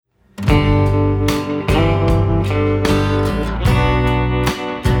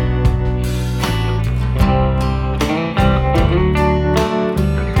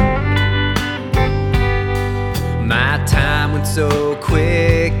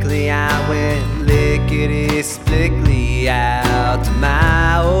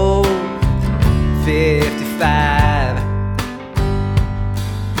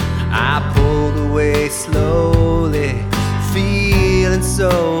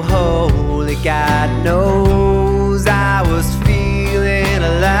so holy, God knows I was feeling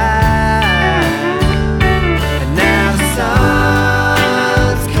alive. And now the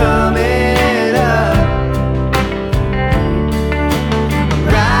sun's coming up, I'm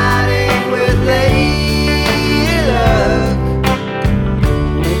riding with Lady Luck.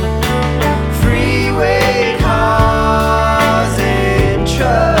 Freeway cars and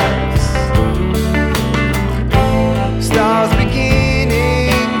trucks, stars beginning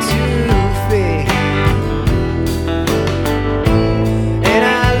to fade, and I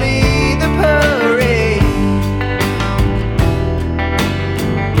lead the parade,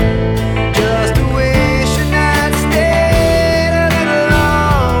 just wishing I'd stayed a little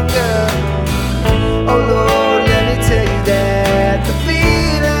longer. Oh Lord, let me tell you that the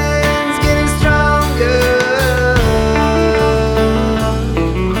feeling's getting stronger.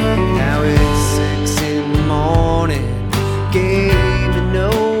 Now it's 6 in the morning, gave me no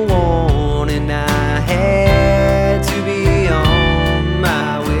warning. I had to be on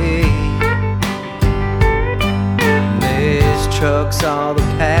my way. There's trucks all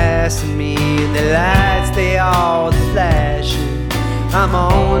passing me, and the lights they all flashing. I'm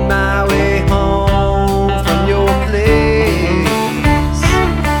on my way home.